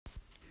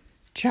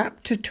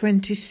Chapter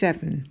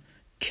 27.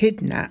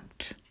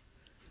 Kidnapped.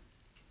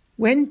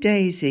 When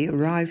Daisy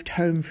arrived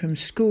home from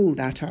school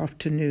that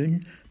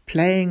afternoon,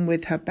 playing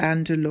with her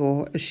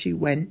bandoleau as she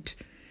went,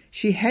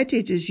 she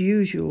headed as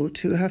usual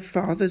to her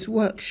father's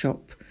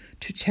workshop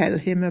to tell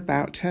him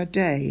about her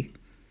day.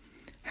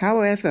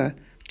 However,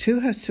 to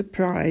her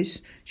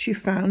surprise, she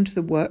found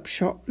the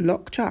workshop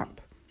locked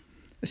up.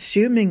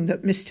 Assuming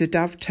that Mr.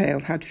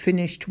 Dovetail had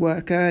finished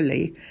work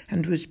early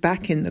and was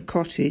back in the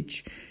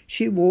cottage,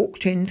 she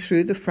walked in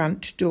through the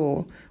front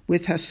door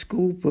with her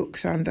school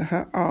books under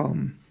her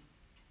arm.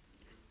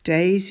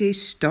 Daisy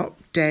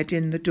stopped dead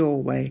in the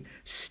doorway,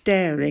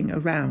 staring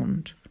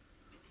around.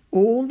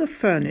 All the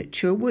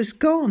furniture was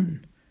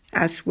gone,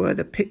 as were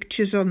the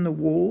pictures on the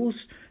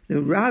walls,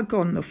 the rug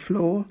on the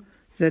floor,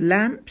 the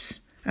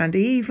lamps, and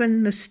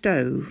even the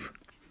stove.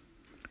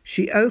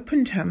 She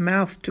opened her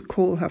mouth to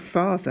call her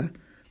father,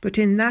 but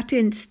in that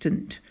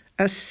instant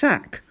a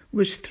sack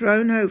was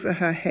thrown over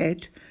her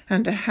head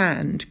and a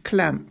hand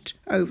clamped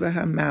over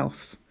her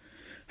mouth.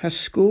 Her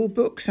school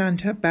books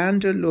and her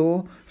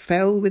bandoleau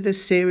fell with a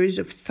series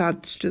of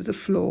thuds to the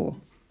floor.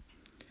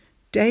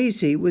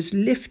 Daisy was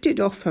lifted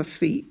off her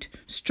feet,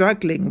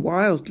 struggling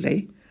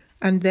wildly,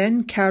 and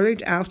then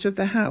carried out of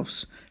the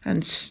house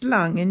and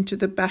slung into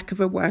the back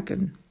of a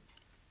wagon.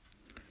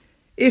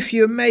 "If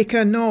you make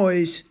a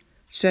noise,"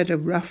 said a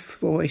rough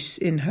voice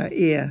in her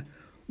ear,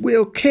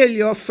 "we'll kill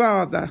your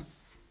father."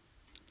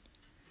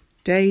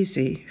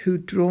 Daisy,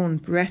 who'd drawn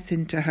breath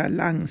into her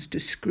lungs to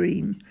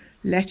scream,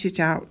 let it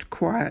out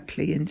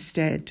quietly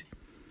instead.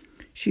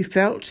 She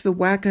felt the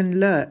wagon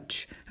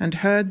lurch and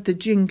heard the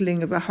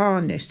jingling of a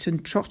harness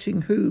and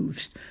trotting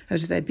hooves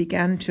as they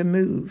began to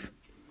move.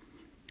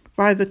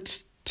 By the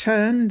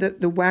turn that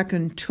the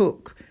wagon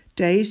took,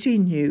 Daisy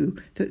knew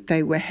that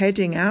they were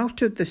heading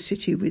out of the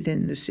city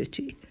within the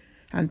city,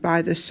 and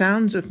by the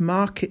sounds of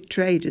market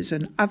traders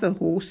and other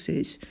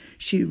horses,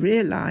 she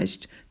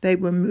realized they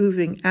were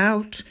moving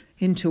out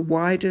into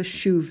wider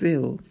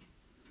Chouville.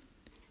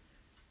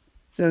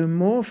 Though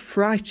more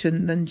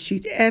frightened than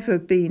she'd ever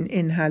been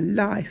in her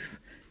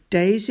life,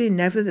 Daisy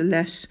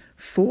nevertheless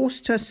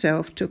forced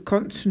herself to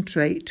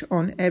concentrate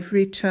on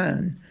every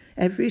turn,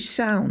 every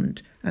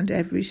sound and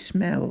every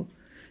smell,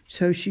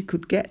 so she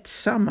could get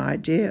some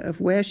idea of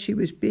where she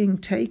was being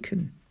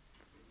taken.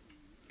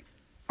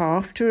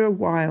 After a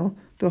while,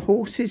 the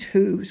horses'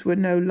 hooves were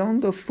no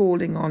longer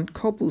falling on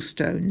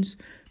cobblestones,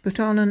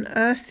 but on an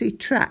earthy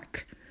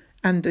track,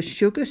 and the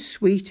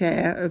sugar-sweet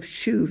air of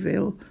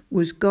Chouville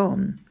was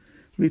gone,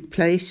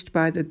 replaced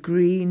by the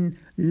green,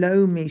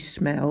 loamy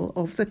smell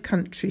of the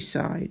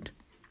countryside.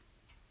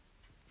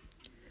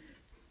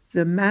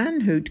 The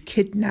man who'd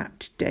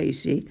kidnapped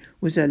Daisy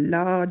was a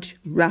large,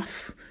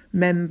 rough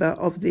member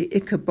of the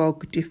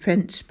Ichabod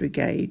Defence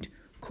Brigade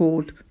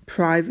called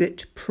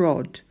Private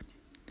Prod.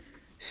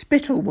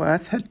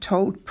 Spittleworth had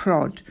told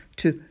Prod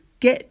to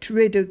get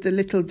rid of the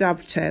little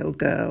Dovetail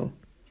girl,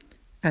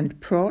 and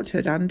Prod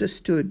had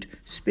understood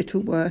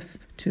Spittleworth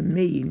to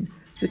mean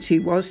that he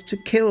was to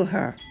kill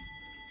her.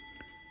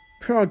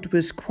 Prod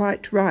was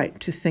quite right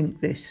to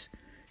think this.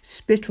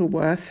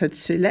 Spittleworth had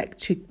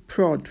selected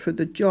Prod for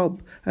the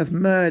job of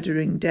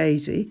murdering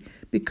Daisy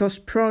because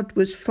Prod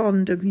was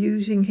fond of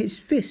using his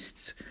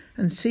fists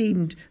and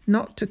seemed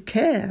not to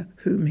care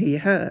whom he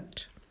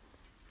hurt.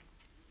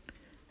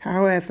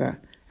 However,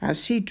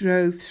 as he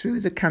drove through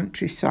the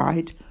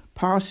countryside,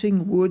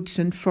 passing woods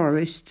and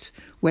forests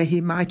where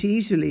he might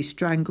easily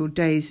strangle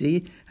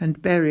Daisy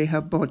and bury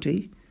her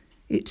body,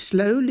 it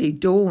slowly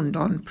dawned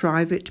on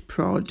Private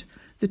Prod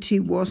that he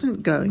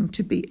wasn't going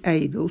to be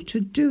able to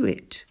do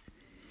it.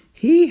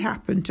 He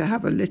happened to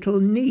have a little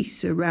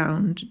niece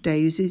around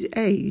Daisy's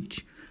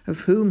age,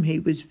 of whom he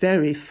was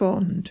very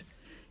fond.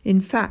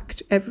 In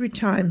fact, every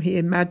time he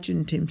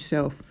imagined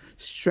himself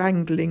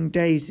strangling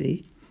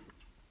Daisy,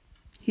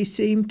 he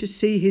seemed to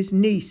see his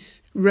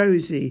niece,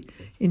 Rosie,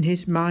 in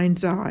his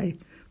mind's eye,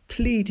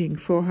 pleading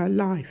for her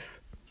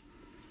life.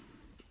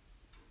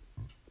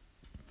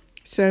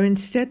 So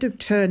instead of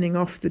turning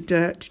off the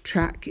dirt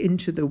track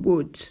into the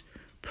woods,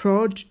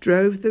 Prod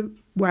drove the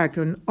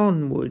wagon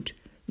onward,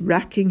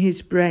 racking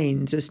his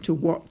brains as to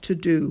what to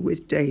do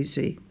with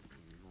Daisy.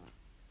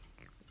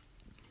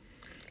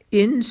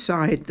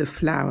 Inside the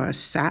flour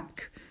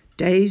sack,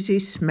 Daisy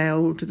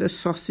smelled the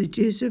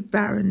sausages of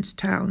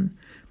Baronstown,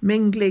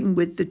 mingling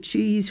with the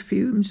cheese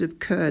fumes of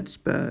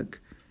Kurdsburg,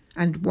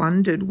 and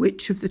wondered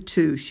which of the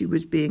two she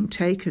was being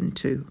taken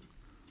to.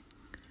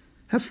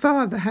 Her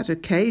father had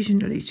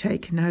occasionally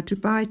taken her to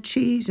buy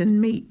cheese and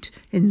meat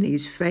in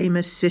these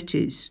famous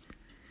cities.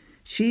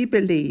 She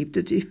believed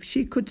that if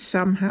she could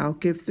somehow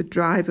give the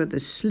driver the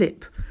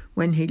slip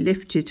when he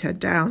lifted her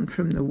down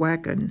from the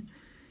wagon,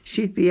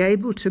 she'd be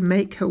able to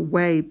make her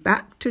way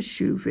back to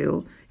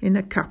Chouville in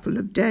a couple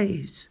of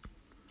days.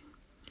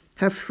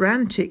 Her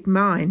frantic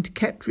mind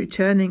kept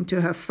returning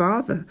to her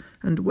father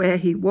and where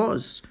he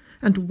was,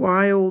 and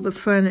why all the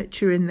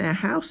furniture in their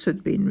house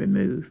had been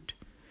removed.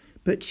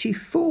 But she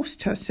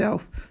forced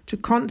herself to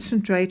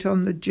concentrate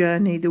on the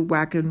journey the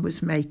wagon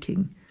was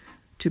making,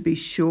 to be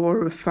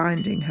sure of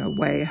finding her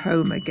way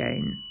home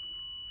again.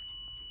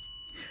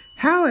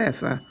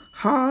 However,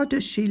 hard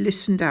as she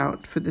listened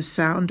out for the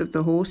sound of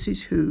the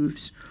horses'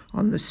 hooves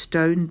on the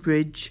stone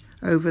bridge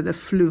over the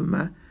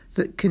Flume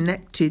that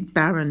connected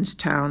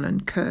Baronstown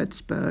and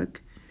Kurtzburg,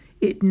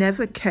 it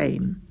never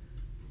came,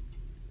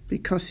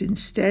 because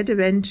instead of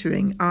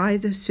entering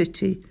either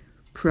city,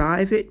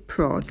 Private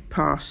Prod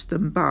passed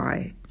them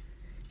by.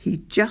 He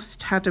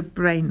just had a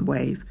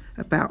brainwave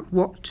about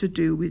what to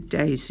do with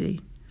Daisy.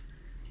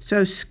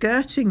 So,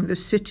 skirting the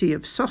city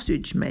of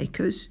sausage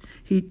makers,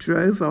 he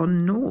drove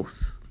on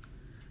north.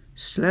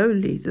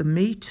 Slowly the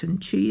meat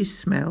and cheese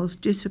smells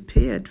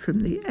disappeared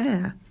from the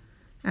air,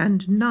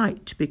 and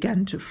night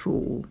began to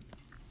fall.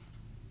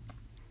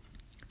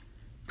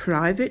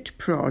 Private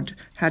Prod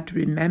had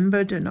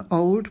remembered an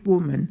old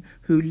woman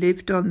who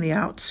lived on the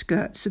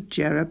outskirts of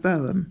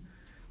Jeroboam,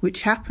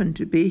 which happened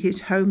to be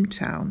his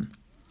hometown.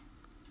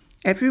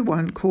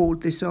 Everyone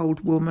called this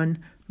old woman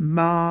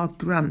Ma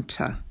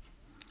Grunter.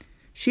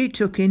 She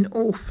took in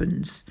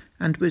orphans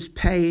and was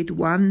paid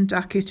 1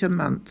 ducat a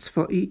month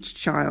for each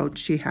child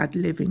she had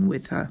living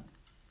with her.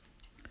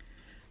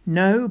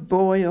 No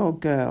boy or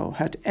girl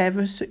had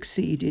ever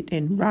succeeded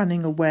in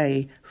running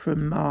away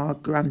from Ma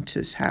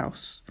Grunter's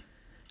house,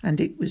 and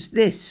it was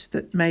this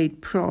that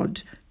made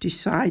Prod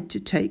decide to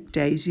take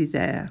Daisy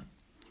there.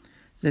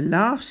 The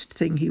last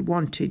thing he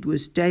wanted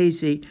was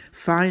Daisy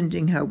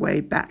finding her way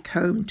back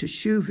home to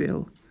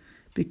Shoeville,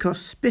 because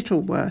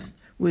Spittleworth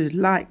was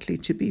likely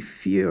to be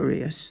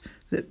furious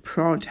that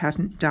Prod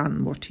hadn't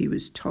done what he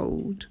was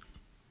told.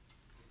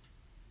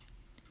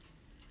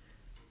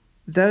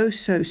 Though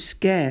so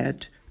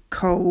scared,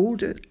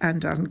 cold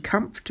and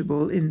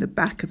uncomfortable in the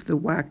back of the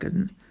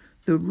wagon,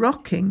 the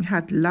rocking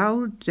had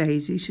lulled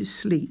Daisy to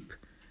sleep.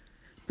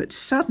 But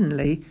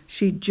suddenly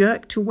she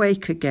jerked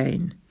awake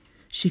again.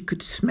 She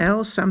could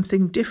smell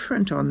something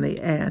different on the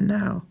air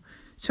now,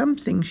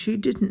 something she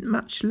didn't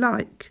much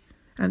like,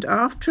 and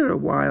after a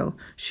while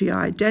she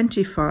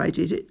identified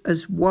it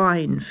as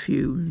wine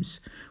fumes,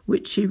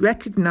 which she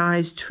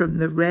recognised from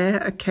the rare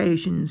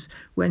occasions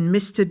when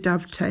Mr.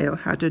 Dovetail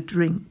had a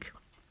drink.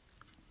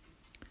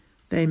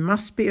 They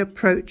must be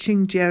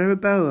approaching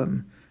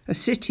Jeroboam, a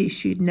city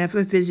she'd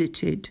never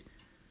visited.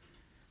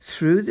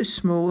 Through the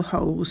small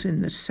holes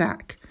in the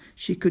sack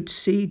she could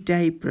see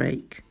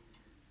daybreak.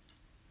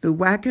 The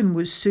wagon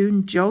was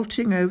soon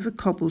jolting over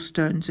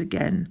cobblestones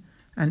again,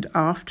 and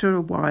after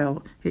a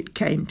while it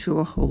came to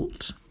a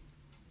halt.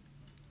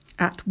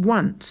 At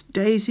once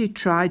Daisy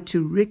tried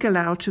to wriggle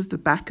out of the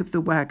back of the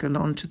wagon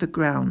onto the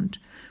ground,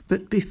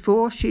 but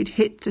before she'd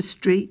hit the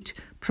street,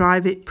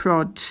 Private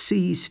Prod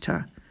seized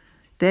her.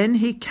 Then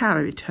he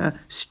carried her,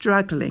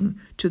 struggling,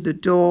 to the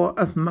door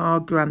of Ma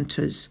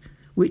Grunter's,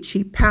 which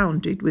he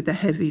pounded with a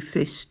heavy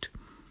fist.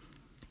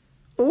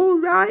 All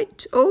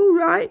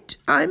right,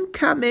 I'm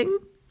coming,"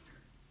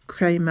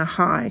 came a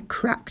high,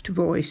 cracked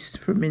voice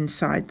from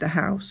inside the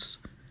house.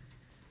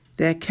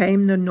 There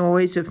came the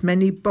noise of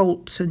many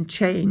bolts and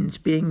chains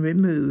being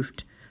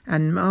removed,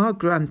 and Ma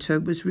Grunter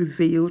was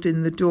revealed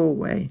in the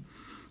doorway,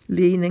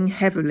 leaning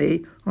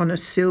heavily on a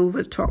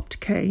silver-topped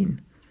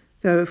cane,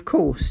 though, of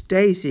course,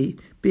 Daisy,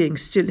 being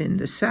still in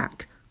the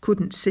sack,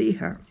 couldn't see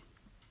her.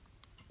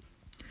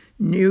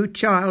 "New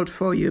child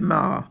for you,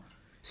 Ma,"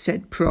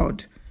 said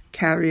Prod,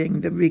 carrying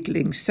the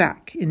wriggling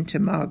sack into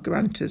Ma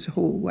Grunter's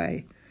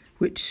hallway,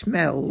 which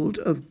smelled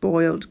of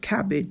boiled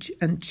cabbage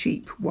and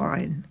cheap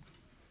wine.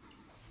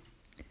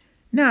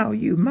 Now,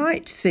 you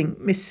might think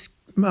Miss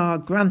Ma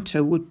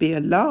Grunter would be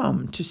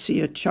alarmed to see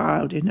a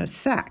child in a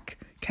sack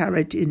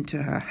carried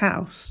into her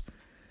house,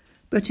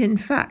 but in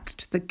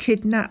fact the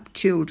kidnapped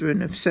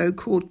children of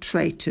so-called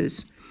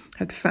traitors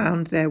had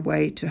found their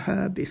way to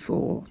her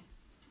before.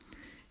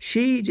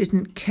 She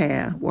didn't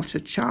care what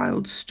a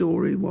child's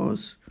story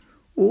was.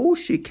 All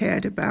she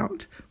cared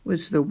about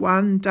was the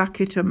 1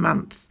 ducat a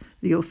month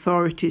the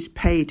authorities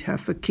paid her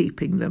for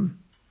keeping them.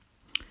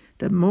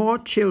 The more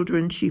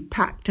children she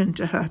packed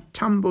into her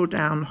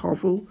tumble-down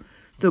hovel,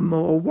 the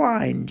more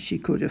wine she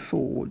could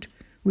afford,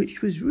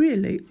 which was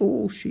really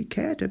all she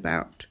cared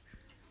about.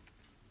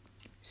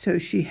 So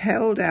she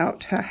held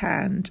out her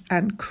hand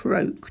and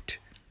croaked,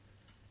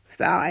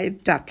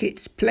 5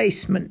 ducats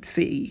placement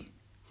fee,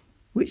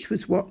 which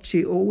was what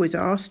she always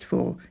asked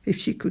for if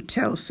she could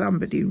tell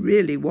somebody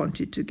really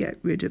wanted to get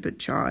rid of a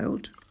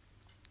child.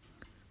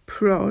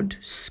 Prod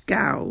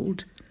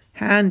scowled,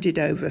 handed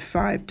over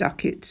 5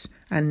 ducats,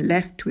 and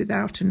left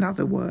without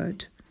another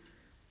word.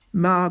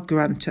 Ma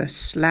Grunter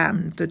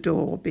slammed the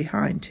door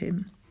behind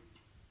him.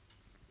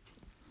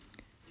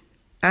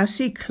 As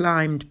he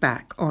climbed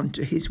back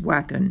onto his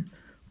wagon,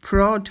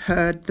 Prod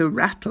heard the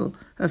rattle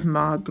of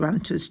Ma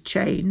Grunter's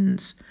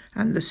chains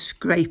and the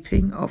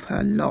scraping of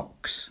her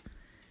locks.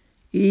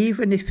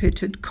 Even if it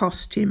had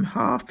cost him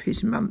half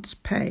his month's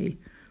pay,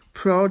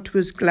 Prod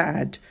was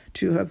glad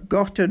to have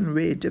gotten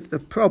rid of the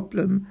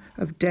problem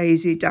of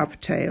Daisy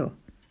Dovetail,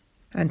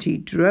 and he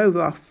drove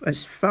off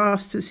as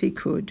fast as he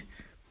could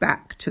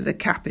back to the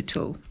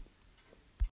capital.